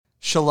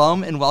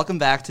Shalom and welcome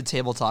back to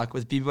Table Talk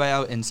with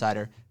BBYO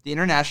Insider, the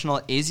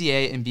international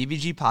AZA and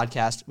BBG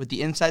podcast with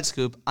the inside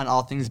scoop on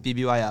all things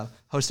BBYO,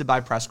 hosted by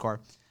Press Corps.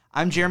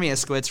 I'm Jeremy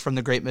Iskowitz from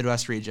the Great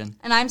Midwest region.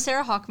 And I'm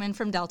Sarah Hawkman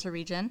from Delta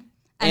region.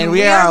 And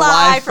we are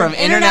live from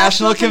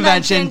International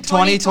Convention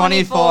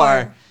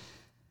 2024.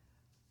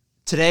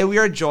 Today we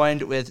are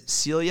joined with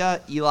Celia,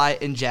 Eli,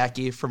 and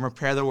Jackie from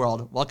Repair the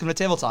World. Welcome to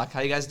Table Talk.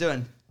 How you guys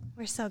doing?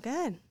 We're so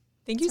good.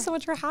 Thank you so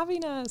much for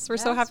having us. We're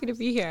so happy to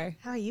be here.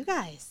 How are you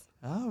guys?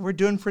 Oh, we're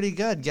doing pretty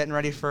good. Getting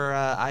ready for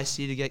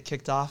IC to get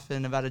kicked off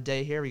in about a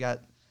day here. We got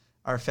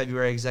our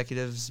February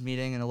executives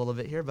meeting in a little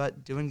bit here,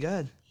 but doing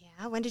good.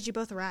 Yeah. When did you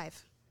both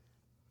arrive?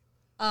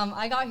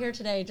 I got here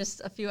today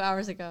just a few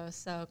hours ago,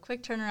 so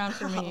quick turnaround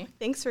for me.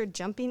 Thanks for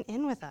jumping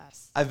in with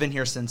us. I've been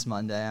here since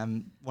Monday.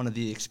 I'm one of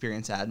the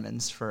experience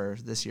admins for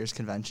this year's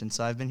convention,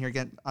 so I've been here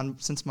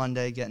since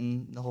Monday,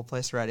 getting the whole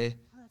place ready.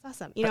 Oh,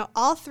 that's awesome. You know,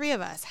 all three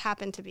of us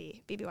happen to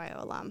be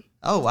BBYO alum.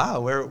 Oh wow!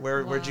 Where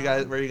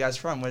are you guys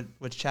from?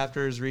 Which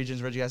chapters,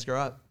 regions? Where'd you guys grow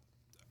up?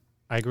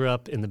 I grew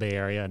up in the Bay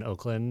Area in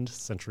Oakland,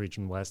 Central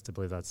Region West. I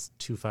believe that's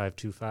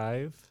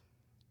 2525.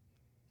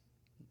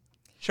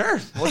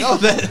 Sure, we'll go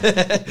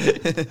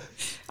with it.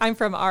 I'm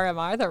from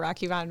RMR, the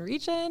Rocky Mountain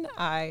region.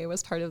 I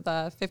was part of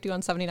the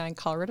 5179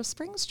 Colorado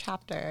Springs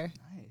chapter.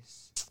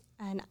 Nice.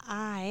 And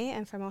I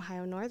am from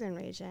Ohio Northern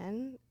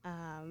region,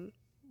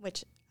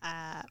 which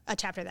a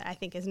chapter that I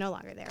think is no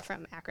longer there,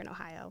 from Akron,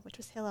 Ohio, which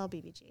was Hillel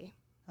BBG.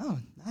 Oh,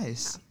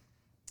 nice.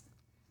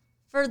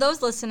 For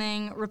those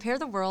listening, Repair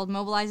the World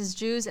mobilizes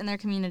Jews and their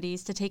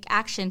communities to take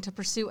action to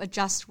pursue a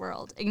just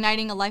world,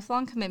 igniting a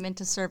lifelong commitment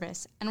to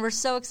service, and we're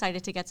so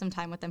excited to get some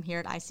time with them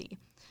here at IC.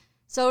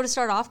 So to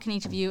start off, can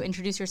each of you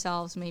introduce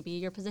yourselves, maybe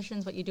your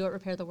positions, what you do at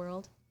Repair the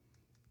World?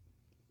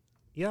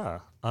 Yeah.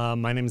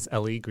 My name is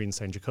Ellie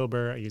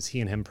Greenstein-Jacober. I use he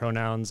and him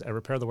pronouns. At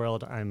Repair the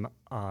World, I'm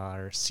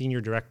our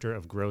Senior Director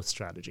of Growth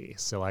Strategy.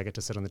 So I get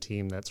to sit on the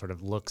team that sort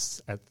of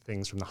looks at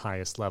things from the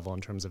highest level in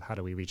terms of how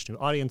do we reach new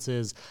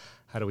audiences,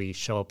 how do we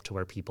show up to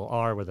where people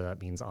are, whether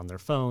that means on their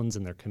phones,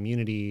 in their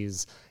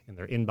communities, in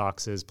their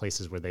inboxes,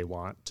 places where they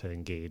want to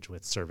engage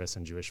with service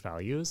and Jewish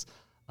values.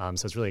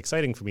 So it's really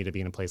exciting for me to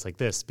be in a place like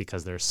this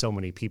because there's so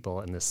many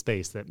people in this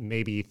space that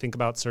maybe think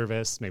about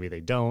service, maybe they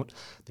don't.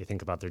 They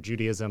think about their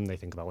Judaism, they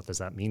think about what does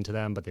that mean to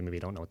them, but they maybe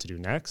don't know what to do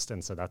next.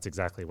 And so that's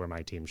exactly where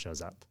my team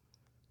shows up.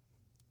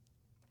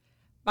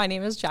 My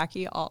name is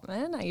Jackie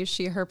Altman. I use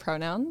she, her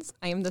pronouns.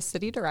 I am the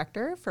city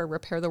director for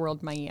Repair the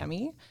World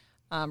Miami.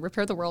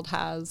 Repair the World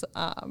has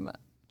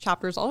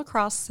chapters all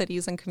across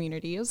cities and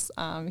communities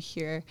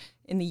here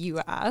in the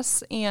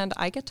U.S., and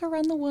I get to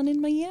run the one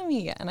in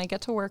Miami, and I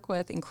get to work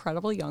with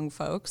incredible young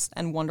folks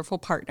and wonderful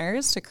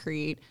partners to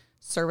create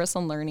service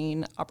and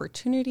learning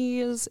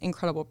opportunities,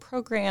 incredible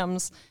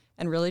programs,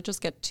 and really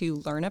just get to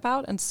learn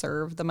about and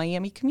serve the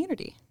Miami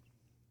community.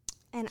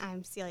 And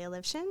I'm Celia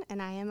Livshin,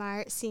 and I am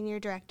our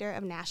Senior Director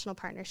of National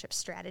Partnership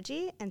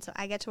Strategy, and so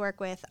I get to work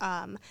with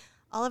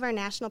all of our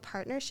national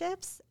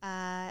partnerships,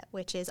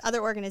 which is other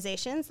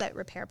organizations that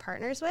Repair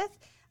partners with,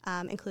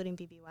 including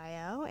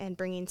BBYO, and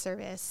bringing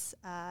service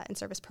and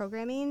service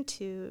programming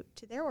to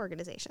their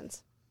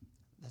organizations.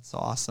 That's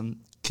awesome.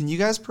 Can you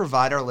guys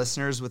provide our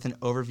listeners with an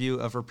overview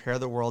of Repair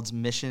the World's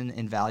mission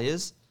and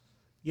values?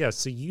 Yeah,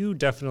 so you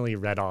definitely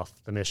read off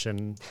the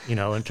mission,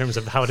 in terms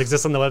of how it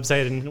exists on the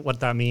website and what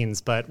that means.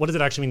 But what does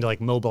it actually mean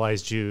to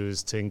mobilize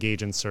Jews to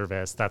engage in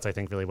service? That's, I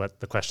think, really what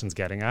the question's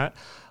getting at.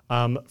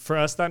 For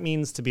us, that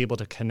means to be able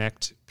to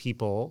connect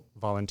people,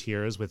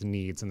 volunteers, with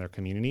needs in their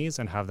communities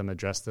and have them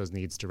address those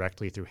needs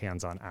directly through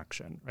hands-on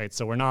action, right?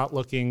 So we're not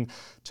looking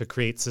to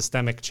create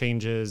systemic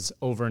changes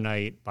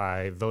overnight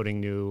by voting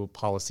new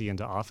policy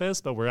into office,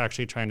 but we're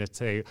actually trying to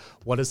say,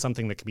 what is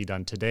something that can be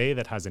done today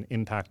that has an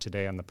impact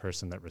today on the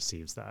person that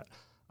receives that?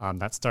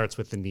 That starts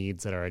with the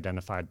needs that are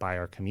identified by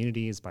our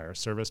communities, by our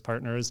service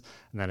partners,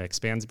 and then it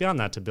expands beyond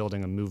that to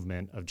building a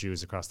movement of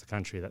Jews across the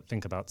country that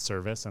think about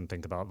service and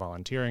think about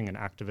volunteering and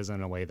activism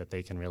in a way that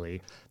they can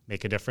really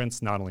make a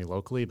difference, not only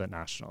locally, but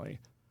nationally.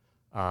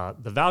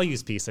 The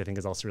values piece, I think,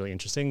 is also really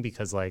interesting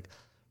because,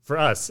 for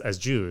us as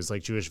Jews,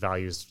 Jewish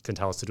values can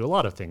tell us to do a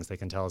lot of things. They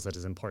can tell us that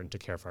it's important to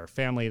care for our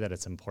family, that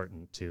it's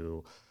important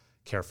to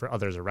care for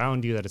others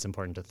around you, that it's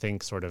important to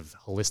think sort of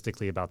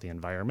holistically about the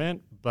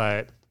environment,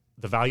 but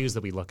the values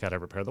that we look at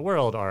Repair the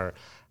World are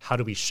how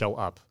do we show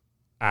up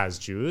as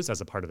Jews, as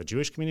a part of the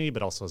Jewish community,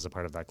 but also as a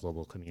part of that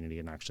global community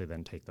and actually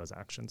then take those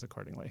actions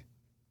accordingly.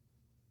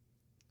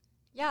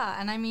 Yeah,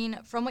 and I mean,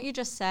 from what you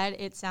just said,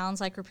 it sounds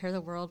like Repair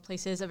the World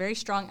places a very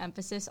strong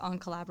emphasis on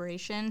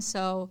collaboration.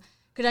 So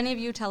could any of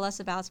you tell us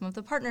about some of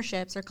the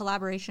partnerships or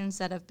collaborations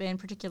that have been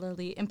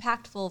particularly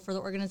impactful for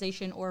the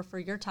organization or for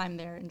your time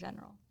there in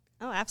general?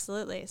 Oh,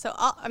 absolutely. So,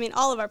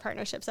 all of our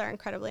partnerships are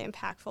incredibly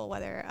impactful,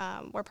 whether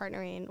we're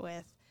partnering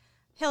with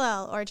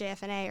Hillel or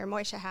JFNA or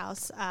Moishe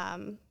House,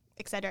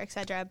 et cetera, et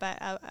cetera.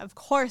 But of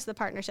course, the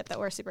partnership that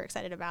we're super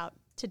excited about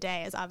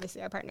today is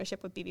obviously our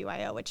partnership with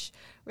BBYO, which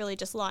really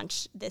just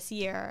launched this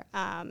year.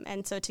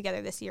 And so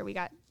together this year, we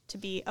got to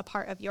be a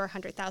part of your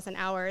 100,000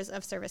 hours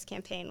of service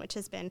campaign, which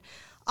has been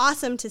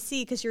awesome to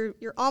see because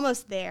you're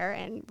almost there,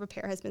 and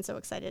Repair has been so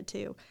excited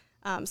to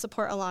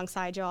support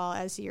alongside y'all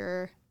as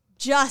you're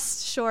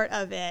just short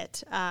of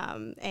it.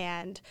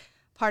 And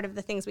part of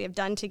the things we have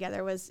done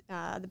together was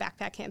the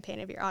backpack campaign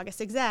of your August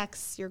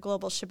execs, your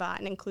global Shabbat,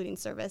 and including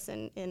service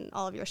in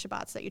all of your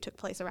Shabbats that you took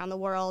place around the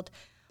world.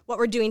 What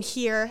we're doing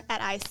here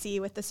at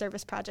IC with the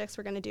service projects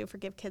we're going to do for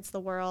Give Kids the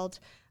World,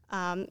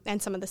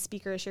 and some of the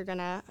speakers you're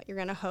gonna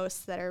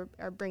host that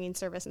are bringing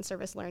service and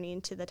service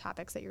learning to the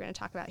topics that you're going to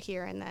talk about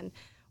here, and then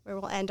where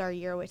we'll end our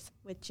year with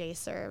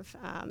JServe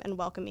and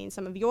welcoming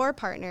some of your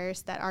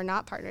partners that are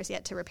not partners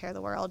yet to Repair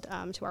the World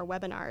to our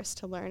webinars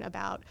to learn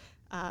about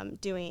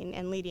doing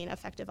and leading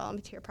effective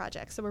volunteer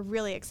projects. So we're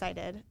really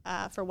excited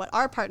for what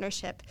our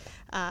partnership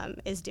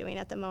is doing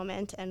at the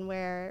moment, and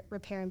where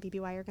Repair and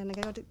BBY are going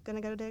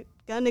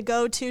to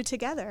go to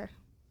together.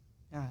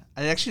 Yeah,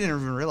 I actually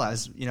didn't even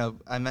realize.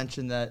 I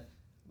mentioned that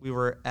we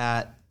were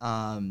at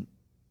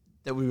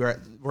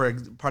we're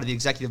part of the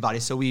executive body,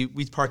 so we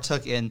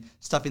partook in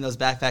stuffing those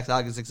backpacks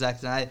August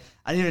execs, and I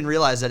didn't even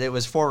realize that it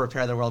was for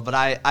Repair the World. But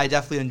I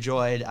definitely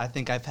enjoyed. I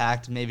think I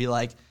packed maybe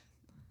like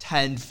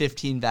 10,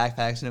 15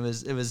 backpacks, and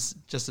it was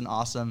just an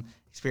awesome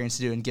experience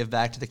to do and give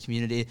back to the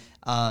community.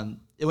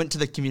 It went to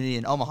the community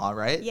in Omaha,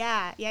 right?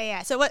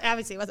 Yeah. So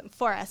obviously it wasn't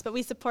for us, but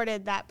we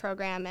supported that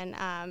program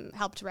and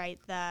helped write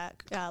the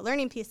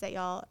learning piece that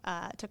y'all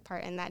took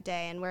part in that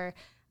day, and we're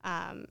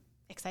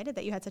excited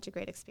that you had such a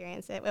great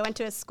experience. We went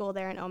to a school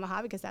there in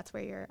Omaha because that's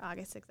where your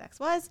August execs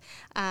was,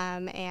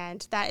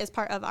 and that is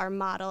part of our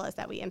model, is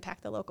that we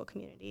impact the local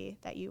community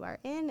that you are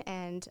in,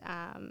 and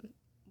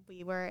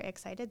we were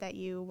excited that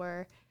you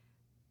were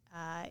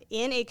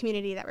in a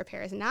community that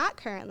Repair is not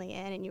currently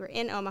in, and you were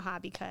in Omaha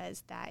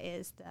because that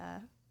is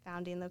the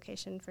founding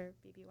location for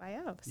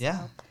BBYO. So,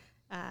 yeah.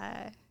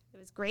 It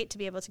was great to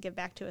be able to give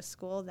back to a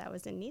school that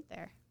was in need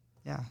there.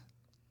 Yeah.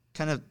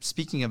 Kind of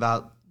speaking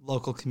about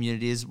local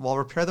communities, while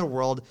Repair the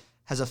World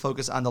has a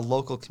focus on the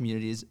local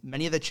communities,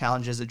 many of the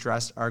challenges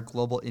addressed are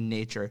global in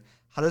nature.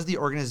 How does the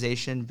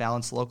organization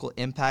balance local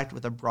impact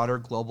with a broader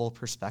global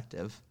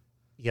perspective?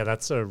 Yeah,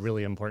 that's a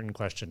really important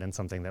question, and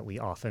something that we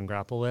often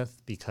grapple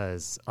with,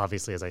 because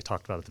obviously, as I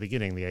talked about at the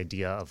beginning, the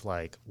idea of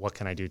like, what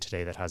can I do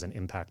today that has an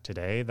impact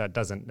today? That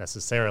doesn't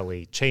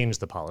necessarily change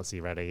the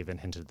policy, right? I even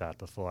hinted at that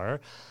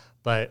before.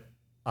 But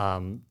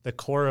the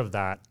core of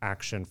that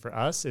action for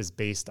us is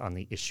based on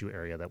the issue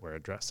area that we're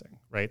addressing,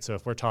 right? So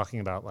if we're talking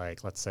about,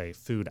 like, let's say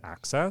food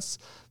access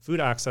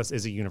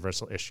is a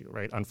universal issue,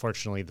 right?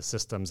 Unfortunately, the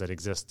systems that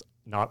exist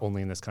not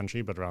only in this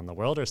country but around the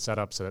world are set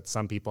up so that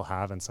some people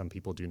have and some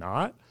people do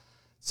not.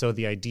 So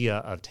the idea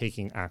of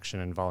taking action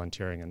and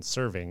volunteering and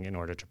serving in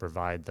order to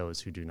provide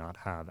those who do not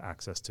have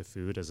access to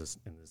food, in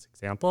this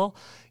example,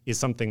 is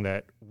something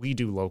that we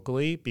do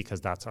locally because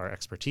that's our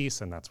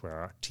expertise and that's where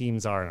our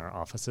teams are and our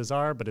offices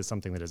are, but is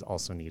something that is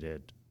also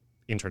needed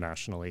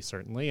internationally,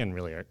 certainly, and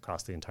really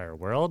across the entire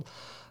world.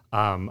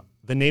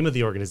 The name of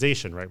the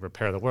organization, right,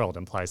 Repair the World,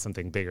 implies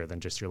something bigger than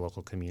just your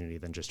local community,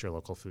 than just your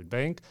local food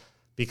bank,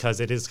 because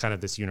it is kind of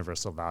this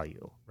universal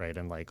value, right?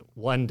 And like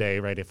one day,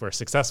 right, if we're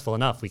successful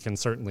enough, we can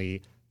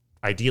certainly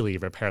ideally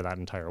repair that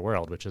entire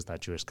world, which is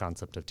that Jewish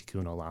concept of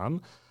tikkun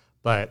olam.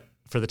 But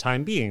for the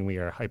time being, we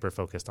are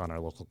hyper-focused on our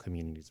local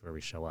communities where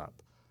we show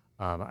up.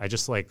 I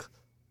just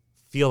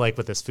feel like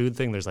with this food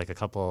thing, there's like a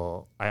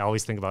couple, I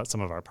always think about some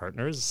of our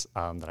partners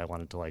that I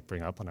wanted to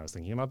bring up when I was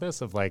thinking about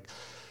this, of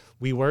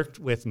we worked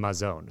with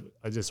Mazon,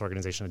 this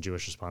organization, a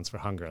Jewish Response for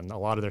Hunger, and a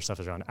lot of their stuff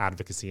is around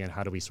advocacy and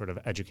how do we sort of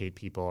educate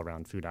people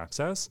around food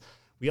access.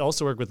 We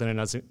also work with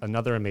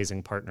another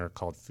amazing partner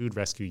called Food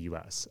Rescue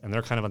US, and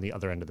they're kind of on the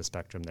other end of the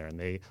spectrum there.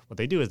 And what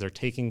they do is they're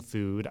taking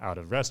food out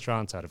of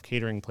restaurants, out of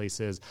catering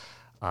places,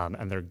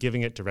 and they're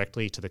giving it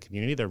directly to the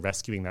community. They're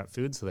rescuing that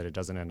food so that it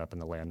doesn't end up in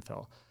the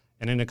landfill.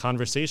 And in a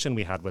conversation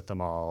we had with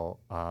them all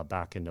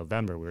back in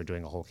November, we were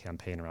doing a whole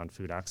campaign around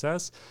food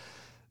access.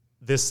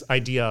 This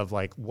idea of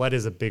what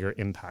is a bigger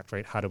impact,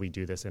 right? How do we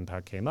do this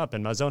impact came up.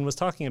 And Mazon was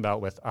talking about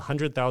with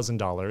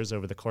 $100,000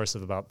 over the course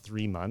of about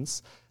 3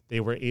 months, they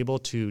were able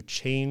to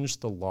change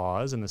the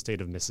laws in the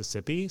state of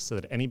Mississippi so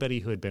that anybody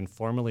who had been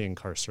formerly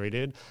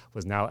incarcerated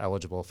was now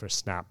eligible for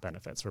SNAP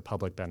benefits, for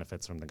public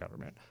benefits from the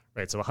government,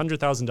 right? So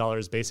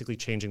 $100,000 basically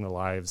changing the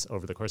lives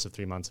over the course of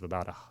 3 months of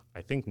about,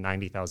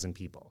 90,000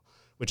 people,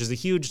 which is a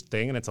huge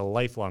thing, and it's a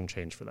lifelong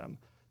change for them.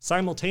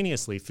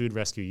 Simultaneously, Food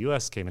Rescue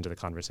US came into the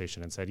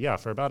conversation and said, yeah,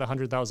 for about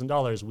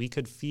 $100,000, we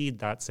could feed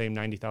that same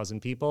 90,000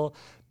 people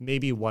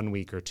maybe 1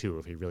 week or two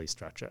if we really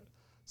stretch it.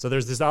 So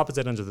there's this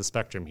opposite end of the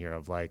spectrum here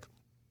of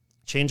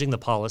changing the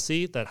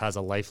policy that has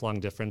a lifelong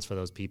difference for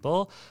those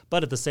people,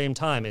 but at the same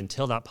time,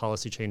 until that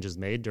policy change is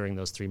made during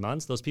those 3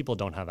 months, those people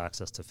don't have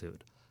access to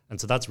food. And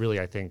so that's really,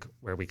 I think,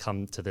 where we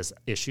come to this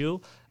issue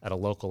at a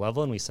local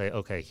level and we say,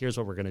 okay, here's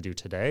what we're going to do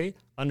today,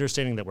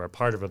 understanding that we're a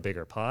part of a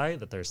bigger pie,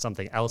 that there's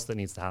something else that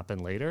needs to happen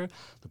later,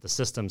 that the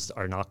systems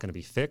are not going to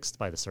be fixed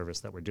by the service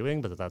that we're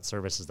doing, but that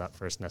service is that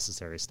first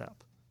necessary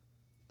step.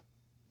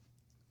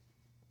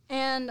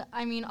 And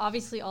I mean,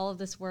 obviously all of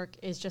this work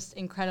is just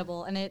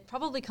incredible, and it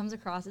probably comes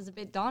across as a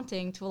bit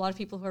daunting to a lot of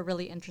people who are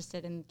really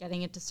interested in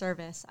getting into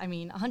service. I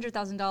mean,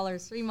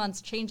 $100,000, 3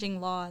 months, changing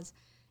laws.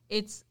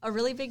 It's a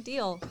really big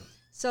deal.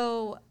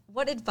 So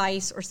what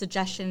advice or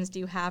suggestions do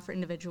you have for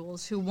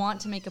individuals who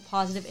want to make a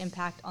positive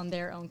impact on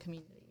their own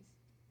communities?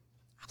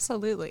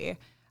 Absolutely.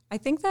 I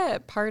think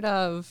that part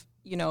of,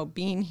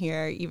 being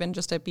here, even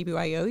just at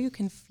BBYO, you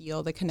can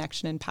feel the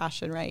connection and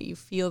passion, right? You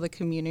feel the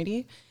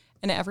community.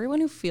 And everyone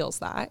who feels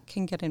that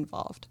can get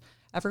involved.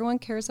 Everyone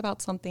cares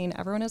about something.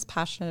 Everyone is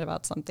passionate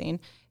about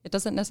something. It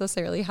doesn't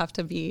necessarily have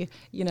to be,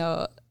 you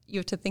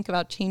have to think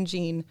about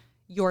changing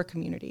your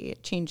community,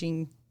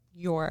 changing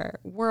your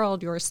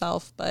world,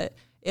 yourself, but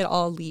it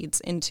all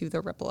leads into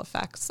the ripple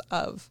effects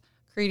of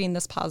creating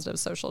this positive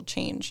social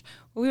change.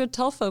 What we would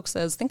tell folks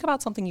is think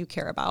about something you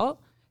care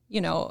about.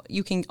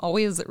 You can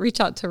always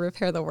reach out to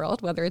Repair the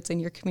World, whether it's in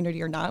your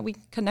community or not. We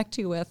can connect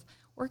you with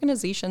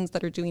organizations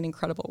that are doing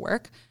incredible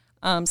work.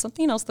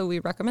 Something else that we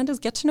recommend is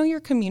get to know your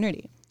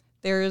community.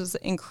 There's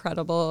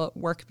incredible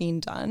work being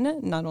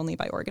done, not only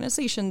by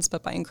organizations,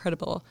 but by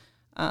incredible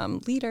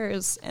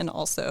leaders. And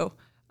also,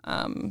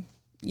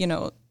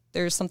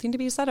 there's something to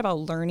be said about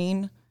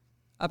learning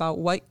about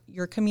what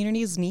your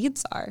community's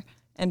needs are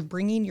and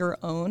bringing your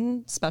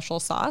own special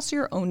sauce,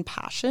 your own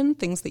passion,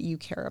 things that you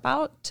care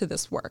about to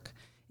this work.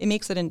 It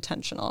makes it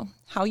intentional.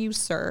 How you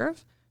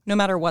serve, no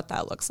matter what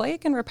that looks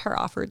like. And Repair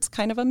offers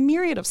kind of a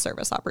myriad of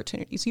service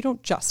opportunities. You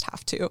don't just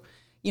have to,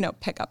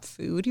 pick up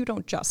food. You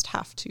don't just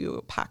have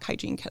to pack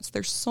hygiene kits.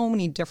 There's so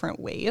many different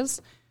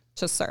ways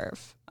to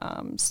serve.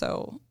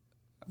 So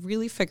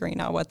really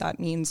figuring out what that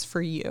means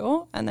for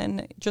you and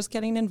then just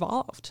getting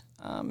involved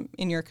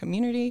in your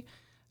community,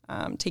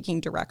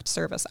 taking direct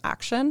service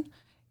action.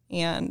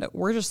 And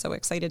we're just so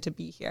excited to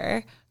be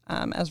here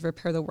as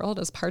Repair the World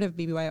as part of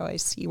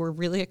BBYOIC. We're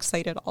really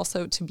excited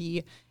also to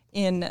be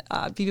in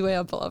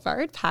BBYO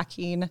Boulevard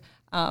packing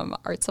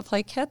art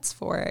supply kits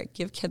for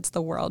Give Kids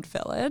the World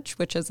Village,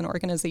 which is an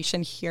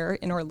organization here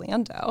in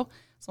Orlando.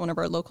 It's one of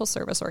our local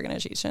service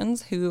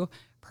organizations who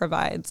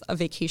provides a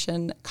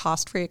vacation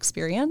cost-free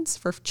experience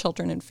for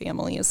children and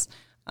families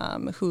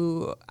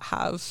who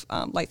have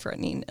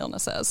life-threatening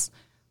illnesses.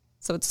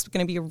 So it's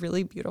going to be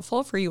really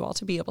beautiful for you all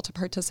to be able to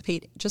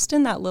participate just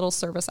in that little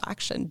service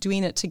action,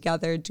 doing it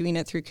together, doing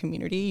it through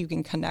community. You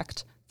can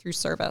connect through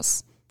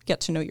service, get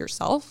to know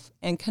yourself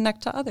and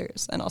connect to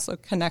others, and also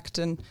connect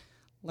and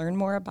learn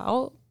more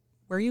about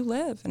where you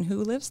live and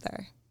who lives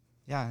there.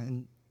 Yeah,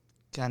 and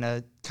kind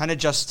of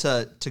just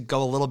to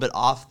go a little bit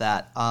off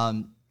that,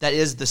 that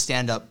is the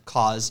stand-up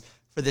cause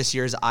for this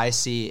year's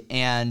IC,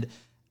 and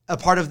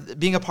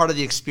being a part of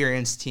the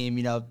experience team,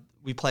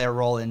 we play a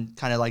role in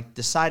kind of like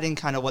deciding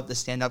kind of what the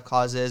stand-up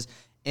cause is.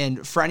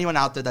 And for anyone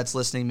out there that's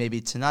listening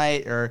maybe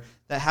tonight or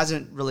that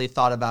hasn't really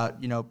thought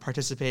about,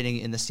 participating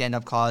in the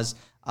stand-up cause,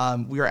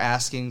 we are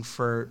asking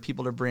for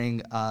people to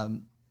bring a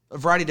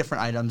variety of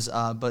different items,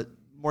 but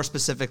more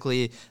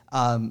specifically,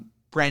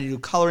 brand new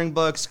coloring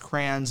books,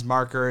 crayons,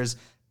 markers,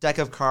 deck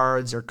of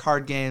cards or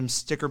card games,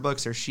 sticker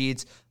books or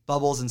sheets,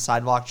 bubbles and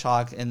sidewalk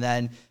chalk. And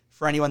then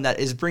for anyone that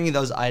is bringing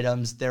those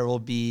items, there will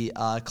be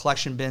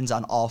collection bins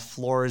on all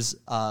floors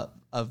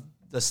of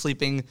the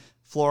sleeping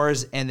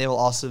floors, and there'll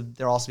also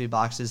be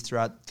boxes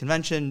throughout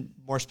convention,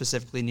 more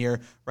specifically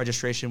near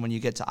registration when you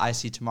get to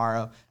IC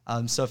tomorrow.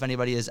 So if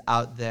anybody is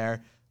out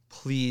there,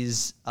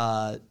 please,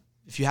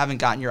 if you haven't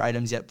gotten your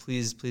items yet,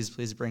 please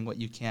bring what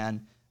you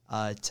can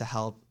to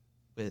help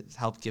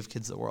Give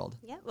Kids the World.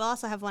 Yeah, we'll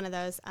also have one of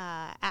those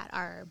at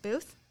our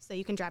booth, so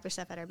you can drop your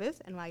stuff at our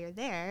booth, and while you're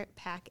there,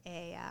 pack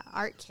a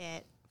art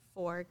kit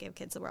for Give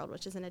Kids the World,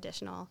 which is an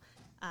additional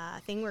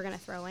thing we're going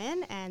to throw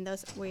in, and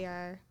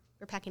we're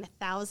packing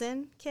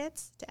 1,000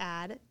 kits to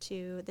add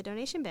to the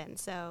donation bin.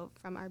 So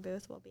from our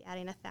booth, we'll be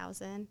adding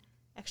 1,000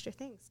 extra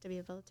things to be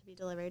able to be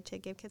delivered to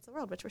Give Kids the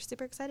World, which we're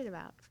super excited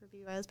about for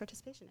BYO's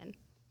participation in.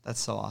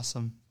 That's so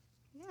awesome.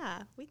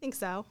 Yeah, we think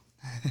so.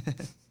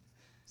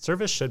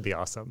 Service should be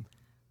awesome.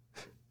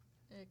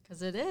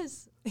 Because it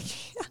is.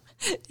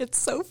 It's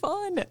so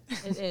fun.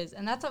 It is.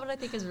 And that's what I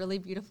think is really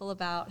beautiful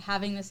about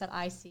having this at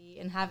IC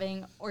and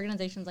having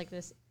organizations like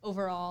this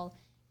overall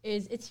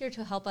is it's here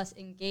to help us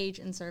engage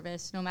in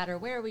service no matter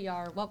where we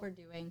are, what we're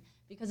doing,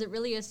 because it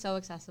really is so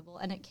accessible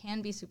and it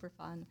can be super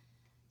fun.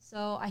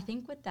 So I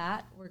think with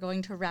that, we're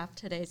going to wrap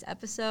today's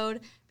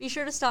episode. Be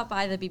sure to stop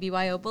by the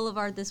BBYO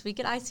Boulevard this week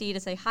at IC to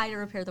say hi to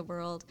Repair the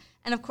World.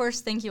 And of course,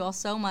 thank you all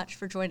so much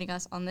for joining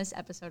us on this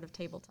episode of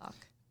Table Talk.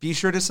 Be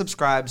sure to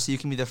subscribe so you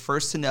can be the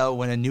first to know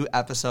when a new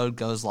episode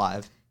goes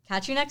live.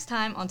 Catch you next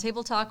time on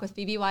Table Talk with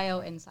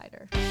BBYO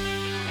Insider.